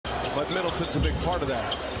but Middleton's a big part of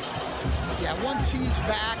that. Yeah, once he's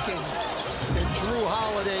back and Drew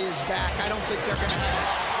Holiday is back, I don't think they're going to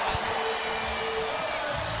have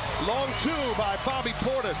Long two by Bobby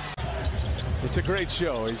Portis. It's a great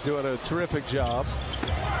show. He's doing a terrific job.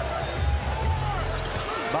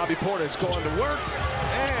 Bobby Portis going to work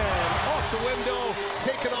and off the window,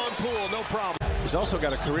 taking on Poole, no problem. He's also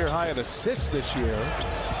got a career high in assists this year.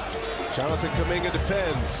 Jonathan Kuminga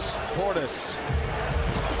defends. Portis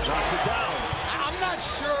knocks it down. I'm not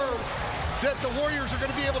sure that the Warriors are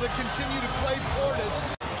going to be able to continue to play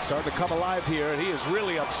Portis. Starting to come alive here, and he is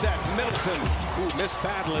really upset. Middleton, who missed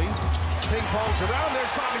badly. Ping pongs around.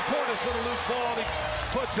 There's Bobby Portis with a loose ball. He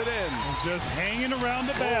puts it in. Just hanging around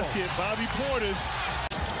the basket, Bobby Portis.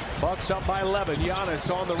 Bucks up by 11.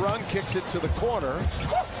 Giannis on the run, kicks it to the corner.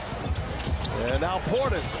 And now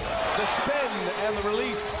Portis, the spin and the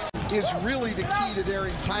release. Is really the key to their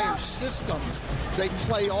entire system. They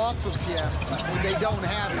play off of him. When they don't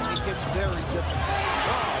have him, it gets very difficult.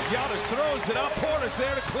 Oh, Giannis throws it up. Portis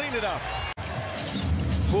there to clean it up.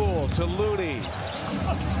 Poole to Looney.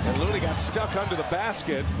 And Looney got stuck under the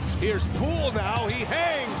basket. Here's Poole now. He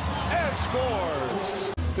hangs and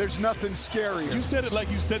scores. There's nothing scarier. You said it like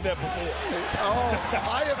you said that before. Oh,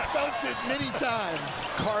 I have felt it many times.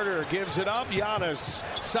 Carter gives it up. Giannis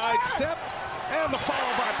sidestep. And the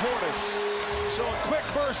foul by Portis. So a quick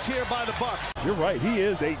burst here by the Bucks. You're right. He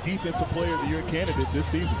is a Defensive Player of the Year candidate this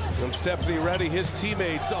season. And Stephanie Reddy, his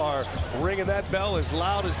teammates are ringing that bell as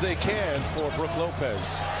loud as they can for Brook Lopez.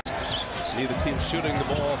 Neither team shooting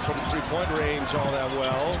the ball from three-point range all that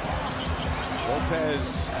well.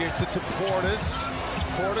 Lopez gets it to Portis.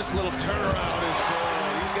 Portis, little turnaround is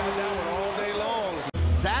good. He's got that one all day long.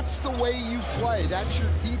 That's the way you play. That's your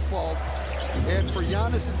default. And for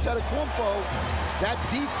Giannis Antetokounmpo, that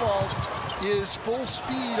default is full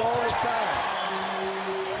speed all the time.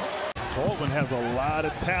 Baldwin has a lot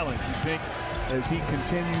of talent. You think as he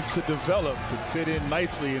continues to develop, could fit in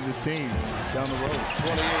nicely in this team down the road.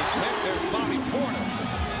 28 pick. There's Bobby Portis.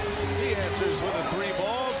 He answers with a three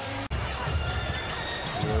ball.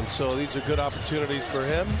 And so these are good opportunities for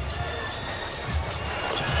him.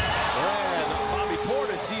 And Bobby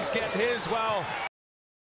Portis, he's getting his well.